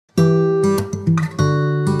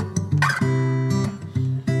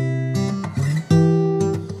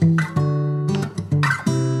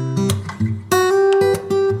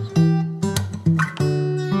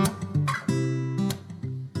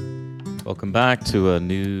Welcome back to a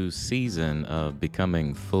new season of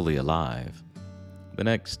Becoming Fully Alive. The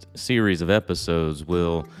next series of episodes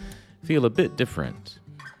will feel a bit different.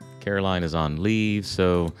 Caroline is on leave,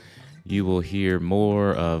 so you will hear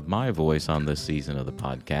more of my voice on this season of the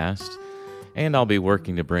podcast, and I'll be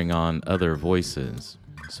working to bring on other voices,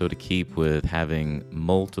 so to keep with having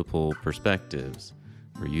multiple perspectives,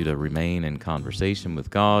 for you to remain in conversation with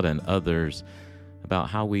God and others about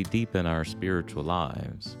how we deepen our spiritual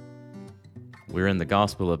lives. We're in the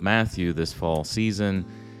Gospel of Matthew this fall season,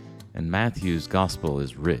 and Matthew's Gospel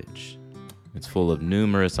is rich. It's full of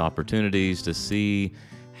numerous opportunities to see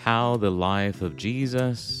how the life of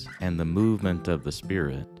Jesus and the movement of the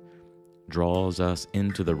Spirit draws us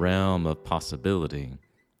into the realm of possibility,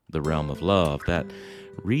 the realm of love that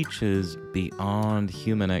reaches beyond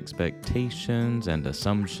human expectations and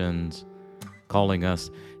assumptions, calling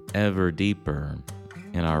us ever deeper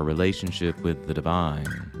in our relationship with the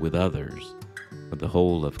divine, with others, with the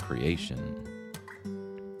whole of creation.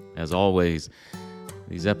 As always,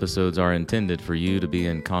 these episodes are intended for you to be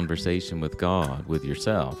in conversation with God, with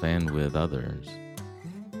yourself, and with others.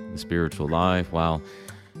 The spiritual life, while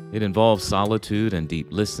it involves solitude and deep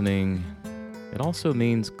listening, it also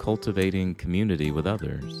means cultivating community with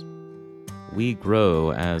others. We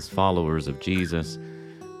grow as followers of Jesus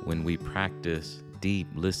when we practice deep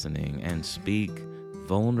listening and speak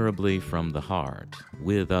vulnerably from the heart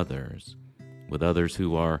with others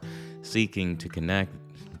who are seeking to connect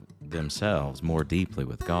themselves more deeply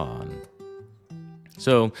with God.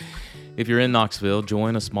 So, if you're in Knoxville,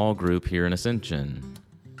 join a small group here in Ascension.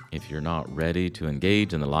 If you're not ready to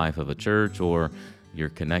engage in the life of a church or you're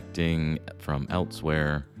connecting from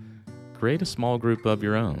elsewhere, create a small group of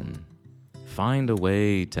your own. Find a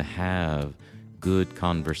way to have good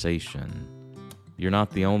conversation. You're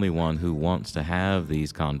not the only one who wants to have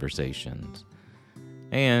these conversations.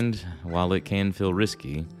 And while it can feel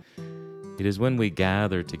risky, it is when we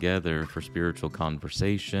gather together for spiritual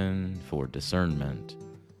conversation, for discernment,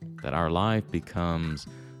 that our life becomes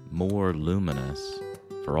more luminous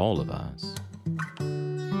for all of us.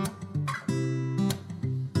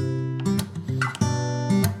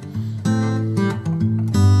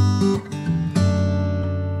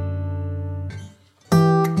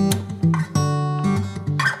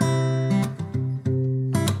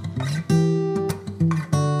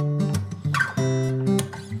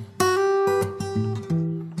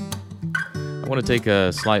 I want to take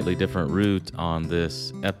a slightly different route on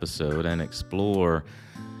this episode and explore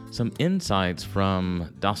some insights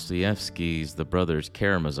from Dostoevsky's The Brothers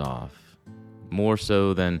Karamazov. More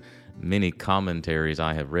so than many commentaries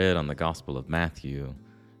I have read on the Gospel of Matthew,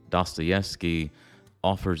 Dostoevsky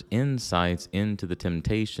offers insights into the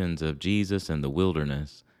temptations of Jesus in the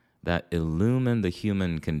wilderness that illumine the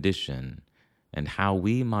human condition and how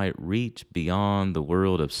we might reach beyond the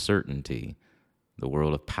world of certainty, the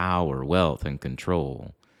world of power, wealth, and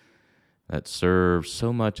control, that serves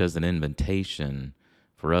so much as an invitation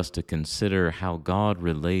for us to consider how God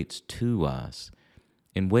relates to us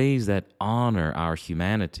in ways that honor our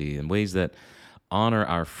humanity, in ways that honor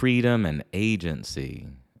our freedom and agency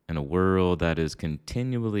in a world that is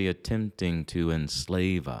continually attempting to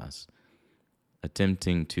enslave us,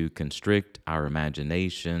 attempting to constrict our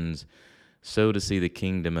imaginations, so to see the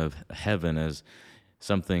kingdom of heaven as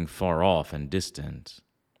something far off and distant,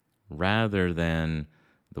 rather than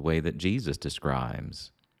the way that Jesus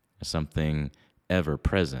describes as something ever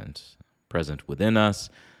present, present within us,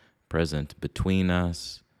 present between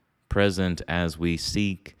us, present as we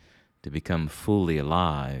seek to become fully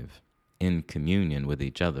alive in communion with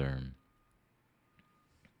each other.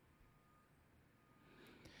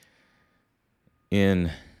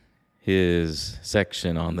 In his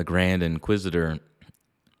section on the Grand Inquisitor,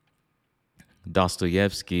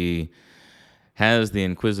 Dostoevsky has the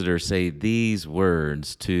Inquisitor say these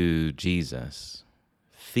words to Jesus: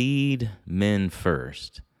 "Feed men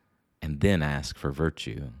first, and then ask for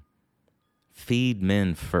virtue." Feed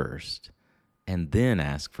men first, and then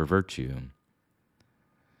ask for virtue.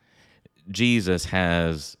 Jesus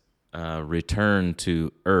has returned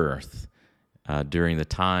to earth during the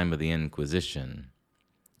time of the Inquisition.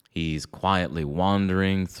 He's quietly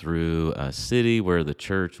wandering through a city where the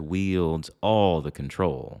church wields all the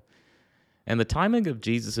control. And the timing of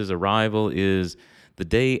Jesus' arrival is the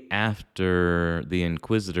day after the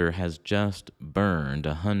Inquisitor has just burned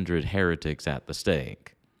 100 heretics at the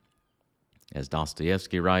stake. As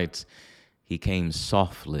Dostoevsky writes, he came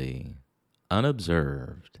softly,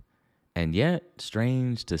 unobserved, and yet,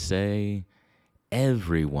 strange to say,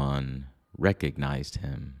 everyone recognized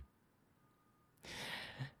him.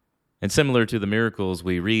 And similar to the miracles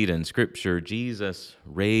we read in Scripture, Jesus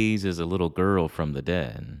raises a little girl from the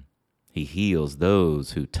dead. He heals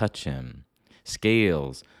those who touch him.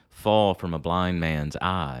 Scales fall from a blind man's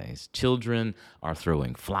eyes. Children are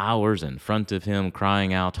throwing flowers in front of him,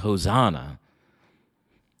 crying out, "Hosanna!"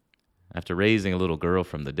 After raising a little girl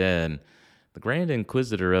from the dead, the Grand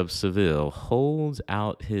Inquisitor of Seville holds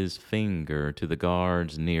out his finger to the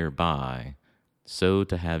guards nearby, so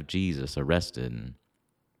to have Jesus arrested.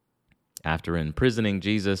 After imprisoning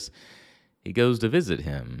Jesus, he goes to visit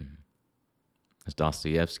him. As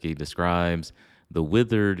Dostoevsky describes, the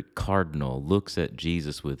withered cardinal looks at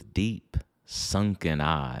Jesus with deep, sunken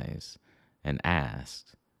eyes and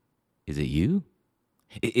asks, "Is it you?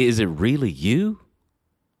 Is it really you?"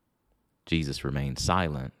 Jesus remains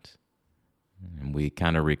silent. And we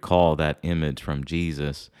kind of recall that image from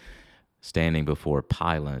Jesus standing before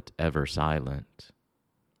Pilate, ever silent.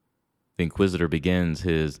 The Inquisitor begins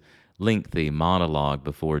his lengthy monologue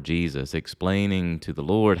before Jesus, explaining to the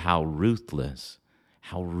Lord how ruthless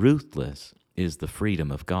is the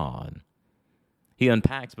freedom of God. He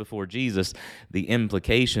unpacks before Jesus the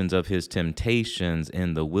implications of his temptations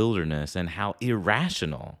in the wilderness and how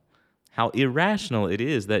irrational it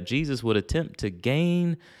is that Jesus would attempt to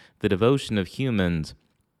gain the devotion of humans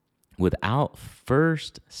without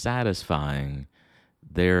first satisfying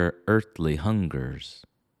their earthly hungers.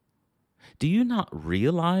 "Do you not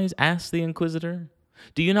realize," asks the Inquisitor,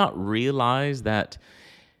 "do you not realize that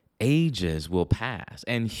ages will pass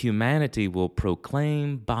and humanity will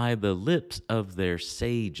proclaim by the lips of their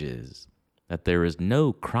sages that there is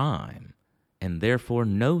no crime and therefore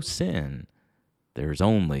no sin? There is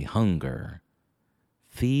only hunger.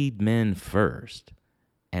 Feed men first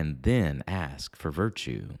and then ask for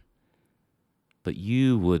virtue." "But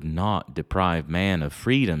you would not deprive man of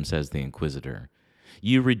freedom," says the Inquisitor.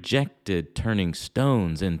 "You rejected turning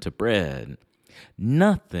stones into bread."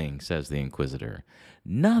 "Nothing," says the Inquisitor,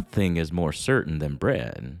 "nothing is more certain than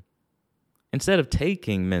bread." Instead of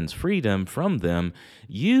taking men's freedom from them,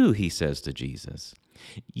 he says to Jesus,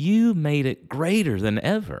 you made it greater than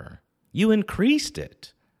ever. You increased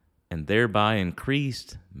it, and thereby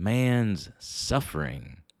increased man's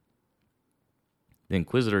suffering. The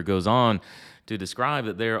Inquisitor goes on to describe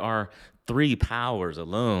that there are 3 powers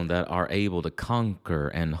alone that are able to conquer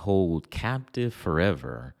and hold captive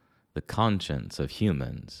forever the conscience of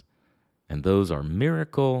humans, and those are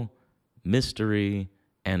miracle, mystery,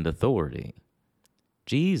 and authority.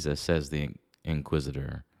 Jesus, says the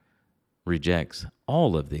Inquisitor, rejects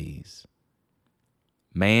all of these.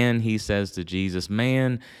 Man, he says to Jesus,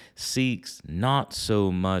 man seeks not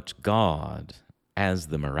so much God as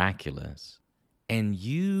the miraculous, and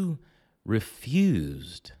you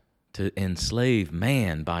refused to enslave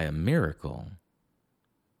man by a miracle,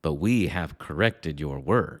 but we have corrected your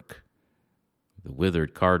work. The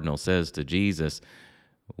withered cardinal says to Jesus,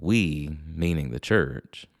 we, meaning the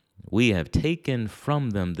church, we have taken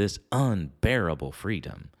from them this unbearable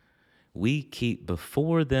freedom. We keep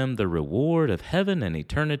before them the reward of heaven and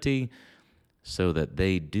eternity, so that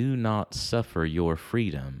they do not suffer your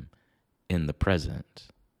freedom in the present.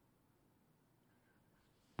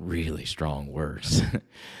 Really strong words.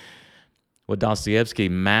 What Dostoevsky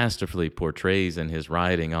masterfully portrays in his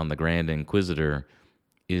writing on the Grand Inquisitor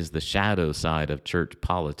is the shadow side of church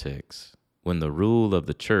politics, when the rule of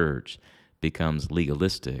the church becomes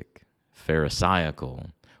legalistic, pharisaical,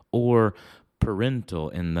 or parental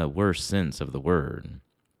in the worst sense of the word.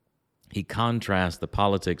 He contrasts the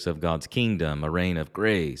politics of God's kingdom, a reign of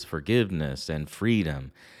grace, forgiveness, and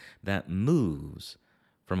freedom that moves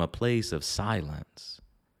from a place of silence,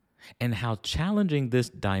 and how challenging this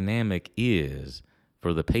dynamic is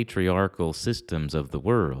for the patriarchal systems of the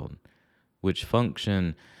world, which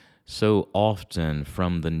function so often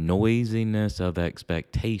from the noisiness of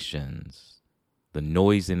expectations, the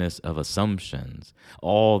noisiness of assumptions,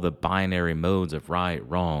 all the binary modes of right,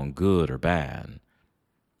 wrong, good, or bad.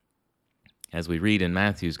 As we read in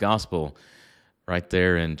Matthew's Gospel, right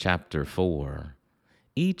there in chapter 4,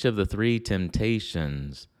 each of the 3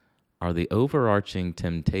 temptations are the overarching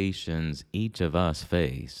temptations each of us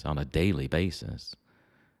face on a daily basis.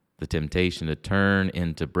 The temptation to turn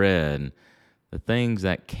into bread the things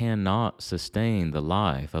that cannot sustain the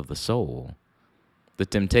life of the soul. The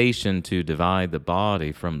temptation to divide the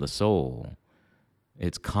body from the soul,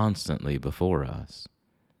 it's constantly before us.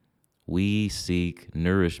 We seek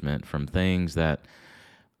nourishment from things that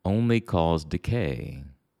only cause decay,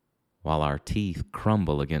 while our teeth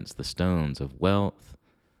crumble against the stones of wealth,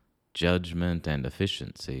 judgment, and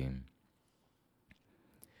efficiency.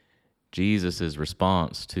 Jesus'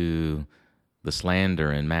 response to The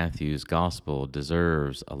slander in Matthew's gospel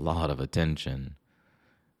deserves a lot of attention.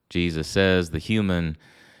 Jesus says the human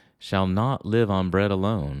shall not live on bread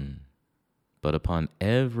alone, but upon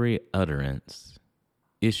every utterance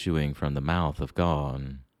issuing from the mouth of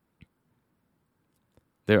God.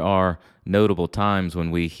 There are notable times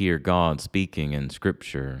when we hear God speaking in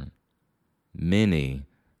Scripture. Many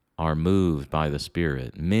are moved by the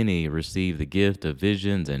Spirit. Many receive the gift of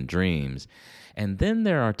visions and dreams. And then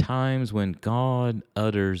there are times when God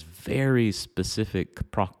utters very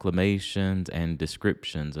specific proclamations and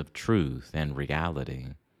descriptions of truth and reality.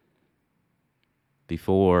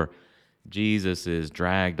 Before Jesus is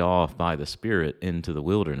dragged off by the Spirit into the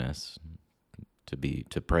wilderness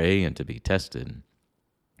to pray and to be tested,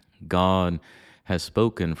 God has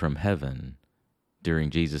spoken from heaven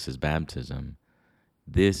during Jesus' baptism.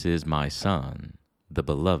 This is my Son, the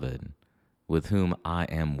beloved, with whom I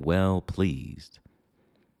am well pleased.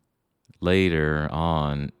 Later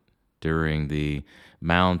on, during the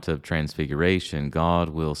Mount of Transfiguration, God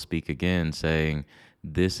will speak again, saying,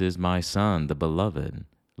 "This is my Son, the beloved.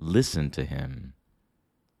 Listen to him."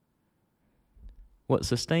 What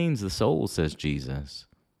sustains the soul, says Jesus,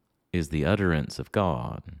 is the utterance of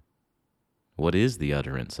God. What is the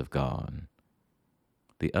utterance of God?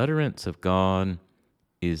 The utterance of God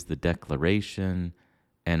is the declaration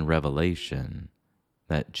and revelation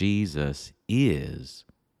that Jesus is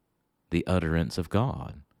the utterance of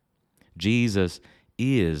God. Jesus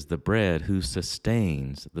is the bread who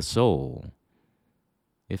sustains the soul.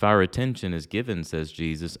 If our attention is given, says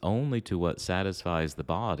Jesus, only to what satisfies the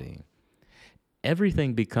body,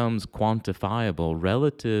 everything becomes quantifiable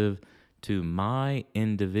relative to my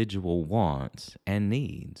individual wants and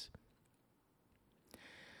needs.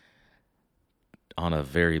 On a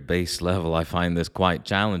very base level, I find this quite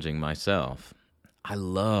challenging myself. I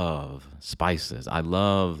love spices. I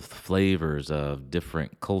love flavors of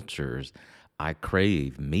different cultures. I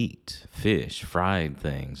crave meat, fish, fried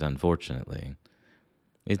things, unfortunately.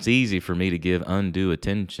 It's easy for me to give undue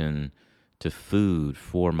attention to food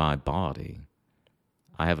for my body.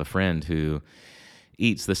 I have a friend who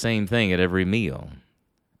eats the same thing at every meal,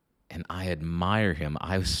 and I admire him.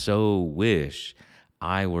 I so wish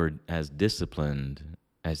I were as disciplined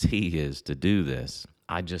as he is to do this.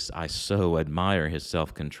 I so admire his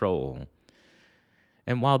self-control.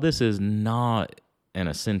 And while this is not an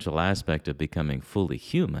essential aspect of becoming fully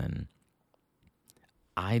human,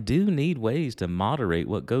 I do need ways to moderate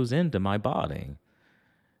what goes into my body,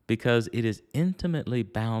 because it is intimately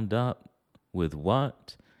bound up with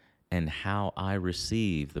what and how I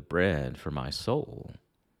receive the bread for my soul.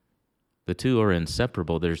 The two are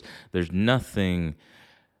inseparable. There's nothing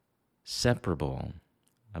separable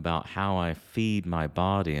about how I feed my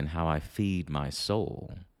body and how I feed my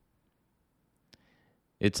soul.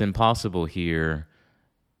 It's impossible here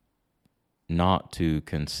not to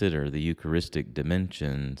consider the Eucharistic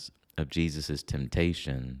dimensions of Jesus'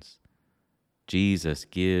 temptations. Jesus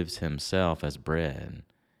gives himself as bread,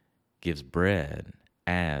 gives bread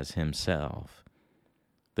as himself.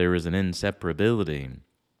 There is an inseparability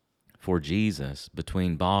for Jesus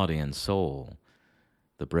between body and soul,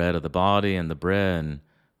 the bread of the body and the bread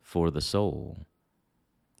for the soul.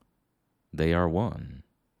 They are one.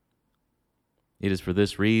 It is for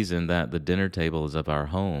this reason that the dinner tables of our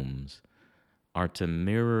homes are to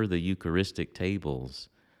mirror the Eucharistic tables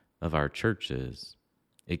of our churches,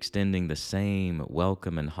 extending the same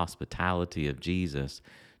welcome and hospitality of Jesus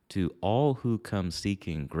to all who come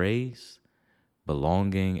seeking grace,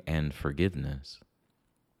 belonging, and forgiveness.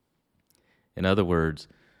 In other words,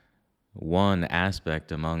 one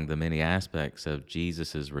aspect among the many aspects of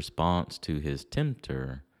Jesus' response to his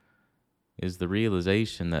tempter is the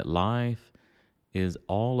realization that life is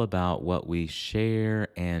all about what we share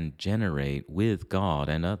and generate with God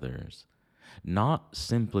and others, not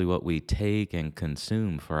simply what we take and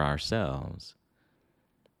consume for ourselves.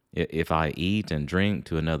 If I eat and drink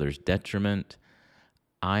to another's detriment,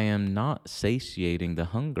 I am not satiating the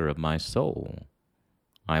hunger of my soul.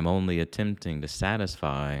 I'm only attempting to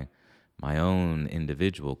satisfy my own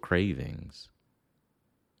individual cravings.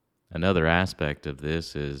 Another aspect of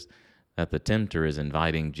this is that the tempter is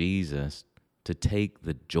inviting Jesus to take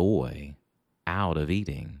the joy out of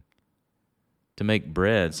eating, to make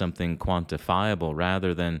bread something quantifiable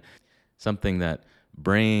rather than something that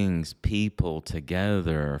brings people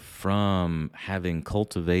together from having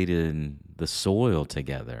cultivated the soil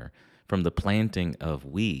together, from the planting of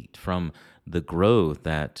wheat, from the growth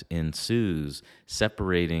that ensues,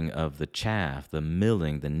 separating of the chaff, the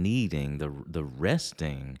milling, the kneading, the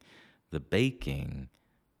resting, the baking,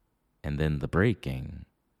 and then the breaking.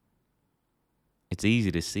 It's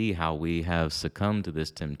easy to see how we have succumbed to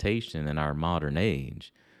this temptation in our modern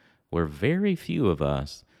age, where very few of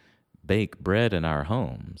us bake bread in our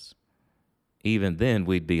homes. Even then,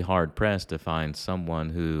 we'd be hard-pressed to find someone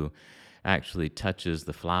who actually touches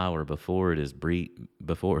the flour before it is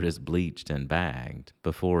bleached and bagged,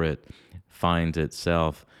 before it finds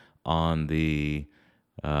itself on the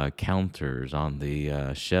counters, on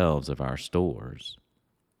the shelves of our stores.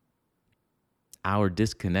 Our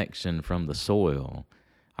disconnection from the soil,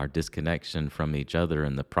 our disconnection from each other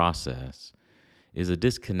in the process, is a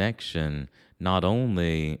disconnection not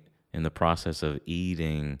only in the process of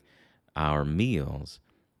eating our meals,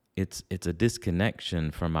 it's a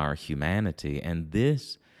disconnection from our humanity. And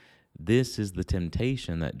this is the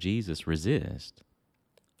temptation that Jesus resists.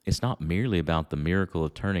 It's not merely about the miracle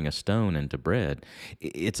of turning a stone into bread.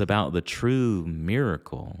 It's about the true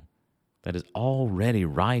miracle that is already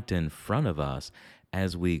right in front of us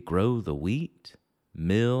as we grow the wheat,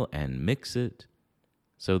 mill and mix it,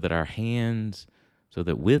 so that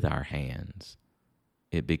with our hands,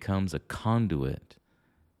 it becomes a conduit,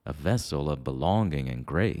 a vessel of belonging and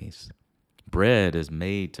grace. Bread is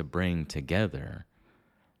made to bring together.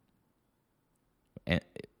 And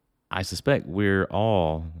I suspect we're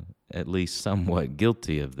all at least somewhat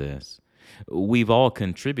guilty of this. We've all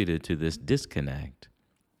contributed to this disconnect.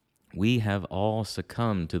 We have all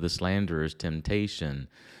succumbed to the slanderer's temptation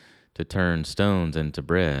to turn stones into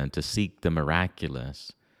bread, to seek the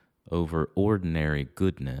miraculous over ordinary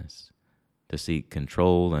goodness, to seek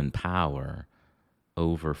control and power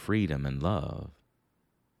over freedom and love.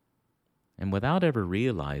 And without ever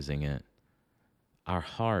realizing it, our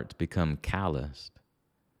hearts become calloused.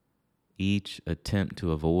 Each attempt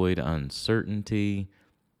to avoid uncertainty,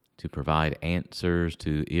 to provide answers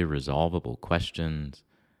to irresolvable questions,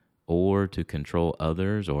 or to control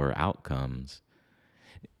others or outcomes,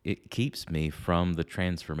 it keeps me from the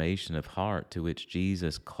transformation of heart to which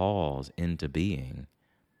Jesus calls into being.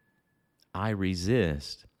 I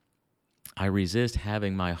resist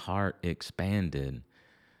having my heart expanded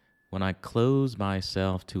when I close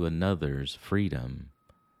myself to another's freedom,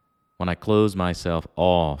 when I close myself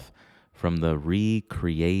off from the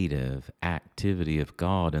recreative activity of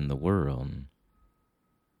God in the world.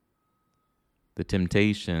 The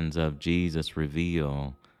temptations of Jesus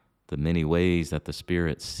reveal the many ways that the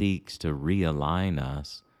Spirit seeks to realign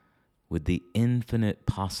us with the infinite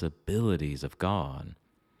possibilities of God.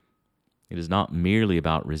 It is not merely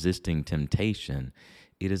about resisting temptation.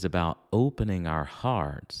 It is about opening our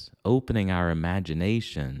hearts, opening our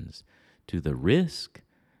imaginations to the risk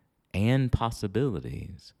and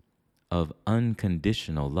possibilities of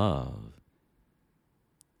unconditional love.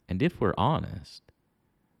 And if we're honest,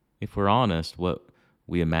 what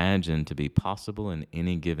we imagine to be possible in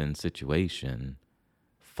any given situation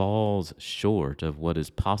falls short of what is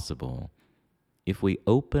possible if we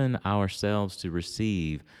open ourselves to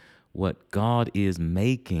receive what God is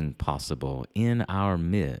making possible in our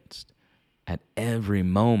midst at every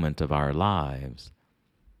moment of our lives.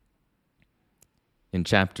 In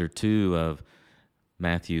chapter 2 of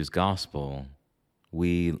Matthew's Gospel,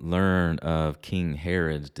 we learn of King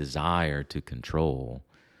Herod's desire to control,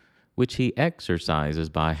 which he exercises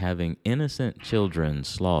by having innocent children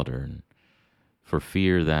slaughtered for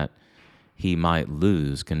fear that he might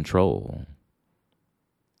lose control.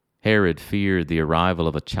 Herod feared the arrival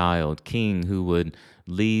of a child king who would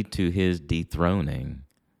lead to his dethroning.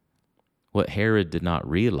 What Herod did not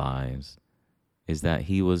realize is that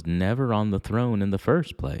he was never on the throne in the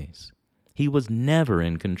first place. He was never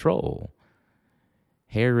in control.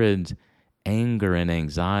 Herod's anger and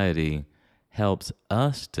anxiety helps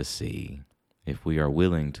us to see, if we are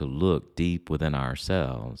willing to look deep within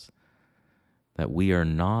ourselves, that we are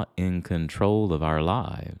not in control of our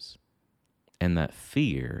lives, and that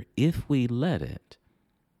fear, if we let it,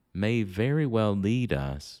 may very well lead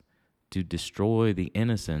us to destroy the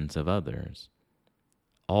innocence of others,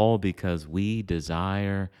 all because we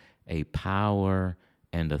desire a power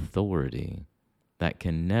and authority that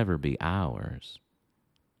can never be ours.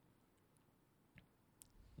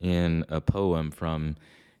 In a poem from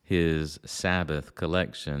his Sabbath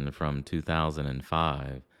collection from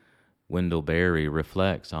 2005, Wendell Berry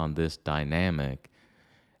reflects on this dynamic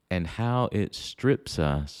and how it strips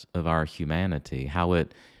us of our humanity, how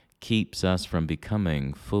it keeps us from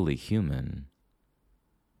becoming fully human.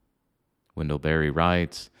 Wendell Berry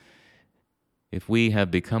writes, "If we have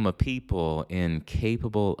become a people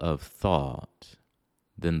incapable of thought,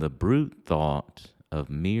 then the brute thought of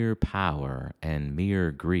mere power and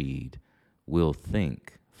mere greed will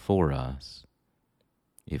think for us.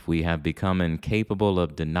 If we have become incapable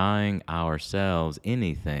of denying ourselves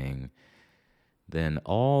anything, then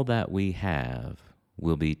all that we have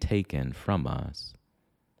will be taken from us.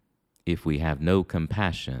 If we have no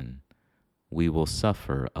compassion, we will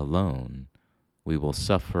suffer alone. We will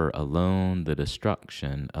suffer alone the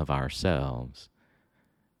destruction of ourselves.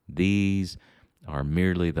 These are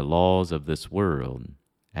merely the laws of this world,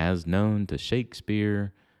 as known to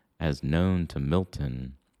Shakespeare, as known to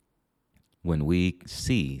Milton. When we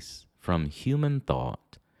cease from human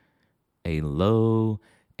thought, a low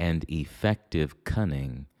and effective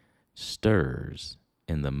cunning stirs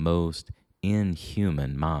in the most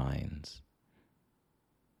inhuman minds.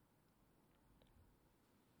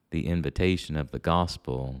 The invitation of the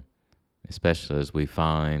gospel, especially as we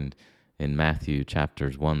find in Matthew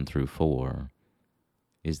chapters 1 through 4,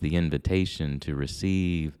 is the invitation to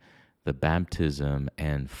receive the baptism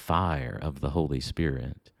and fire of the Holy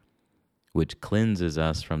Spirit, which cleanses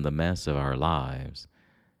us from the mess of our lives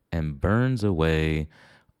and burns away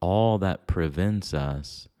all that prevents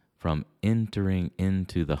us from entering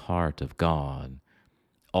into the heart of God,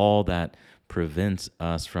 all that prevents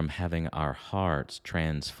us from having our hearts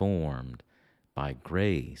transformed by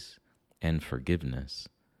grace and forgiveness,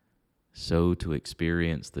 so to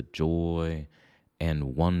experience the joy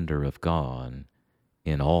and wonder of God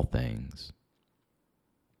in all things.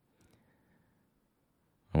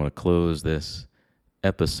 I want to close this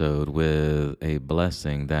episode with a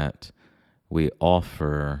blessing that we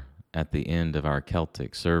offer at the end of our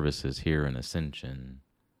Celtic services here in Ascension.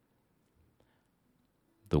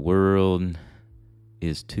 The world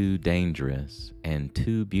is too dangerous and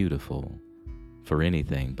too beautiful for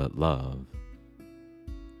anything but love.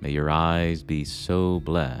 May your eyes be so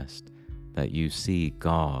blessed that you see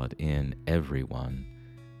God in everyone,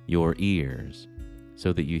 your ears,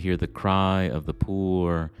 so that you hear the cry of the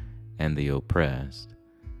poor and the oppressed.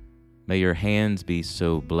 May your hands be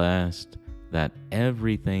so blessed that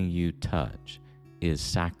everything you touch is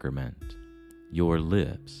sacrament, your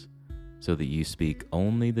lips, so that you speak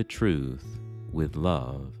only the truth with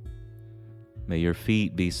love. May your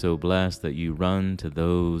feet be so blessed that you run to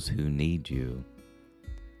those who need you.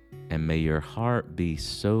 And may your heart be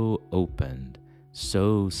so opened,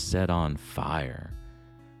 so set on fire,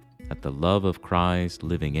 that the love of Christ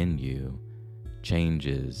living in you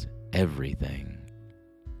changes everything.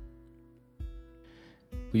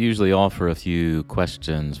 We usually offer a few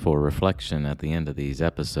questions for reflection at the end of these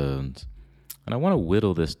episodes, and I want to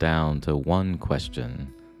whittle this down to one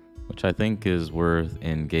question, which I think is worth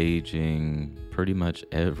engaging pretty much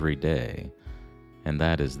every day, and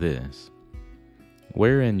that is this: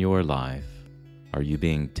 where in your life are you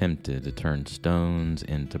being tempted to turn stones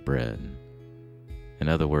into bread? In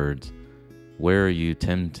other words, where are you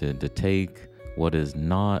tempted to take what is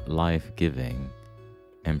not life-giving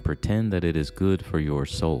and pretend that it is good for your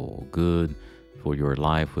soul, good for your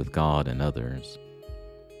life with God and others?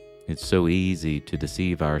 It's so easy to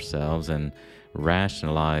deceive ourselves and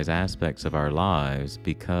rationalize aspects of our lives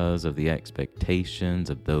because of the expectations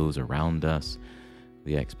of those around us,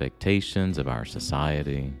 the expectations of our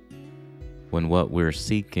society, when what we're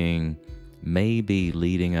seeking may be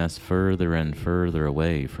leading us further and further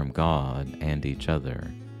away from God and each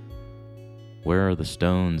other. Where are the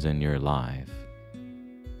stones in your life?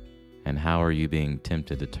 And how are you being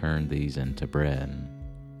tempted to turn these into bread?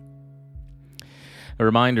 A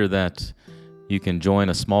reminder that you can join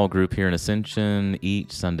a small group here in Ascension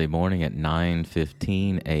each Sunday morning at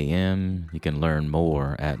 9:15 a.m. You can learn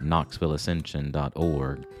more at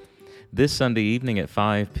knoxvilleascension.org. This Sunday evening at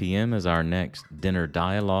 5 p.m. is our next dinner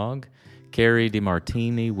dialogue. Carrie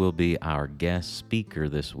DeMartini will be our guest speaker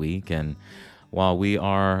this week, and while we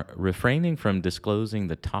are refraining from disclosing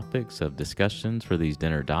the topics of discussions for these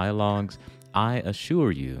dinner dialogues, I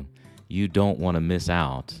assure you, you don't want to miss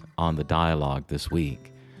out on the dialogue this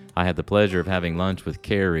week. I had the pleasure of having lunch with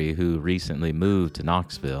Carrie, who recently moved to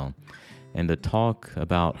Knoxville, and to talk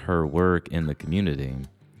about her work in the community.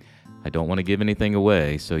 I don't want to give anything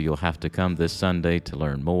away, so you'll have to come this Sunday to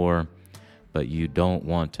learn more, but you don't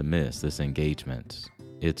want to miss this engagement.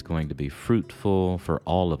 It's going to be fruitful for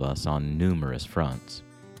all of us on numerous fronts.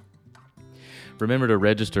 Remember to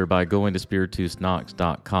register by going to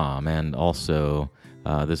spiritusknox.com, and also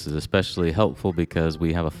this is especially helpful because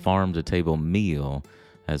we have a farm-to-table meal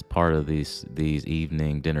as part of these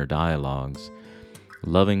evening dinner dialogues,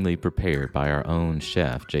 lovingly prepared by our own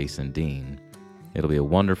chef, Jason Dean. It'll be a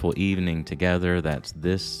wonderful evening together. That's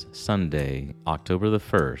this Sunday, October the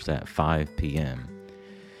 1st at 5 p.m.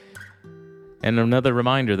 And another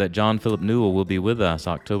reminder that John Philip Newell will be with us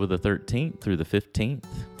October the 13th through the 15th.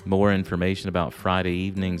 More information about Friday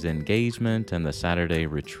evening's engagement and the Saturday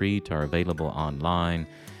retreat are available online.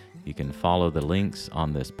 You can follow the links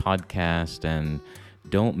on this podcast, and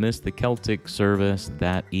don't miss the Celtic service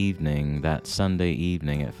that evening, that Sunday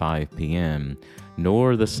evening at 5 p.m.,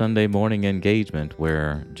 nor the Sunday morning engagement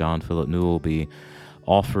where John Philip Newell will be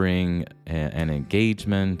offering an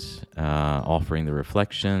engagement, offering the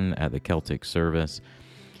reflection at the Celtic service.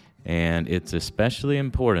 And it's especially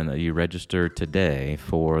important that you register today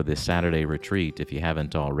for the Saturday retreat if you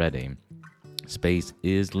haven't already. Space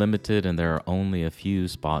is limited and there are only a few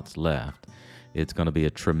spots left. It's going to be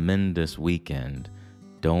a tremendous weekend.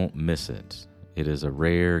 Don't miss it. It is a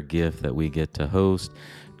rare gift that we get to host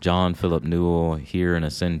John Philip Newell here in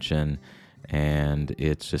Ascension, and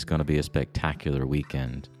it's just going to be a spectacular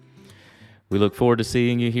weekend. We look forward to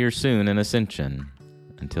seeing you here soon in Ascension.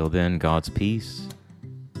 Until then, God's peace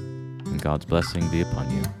and God's blessing be upon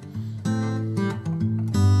you.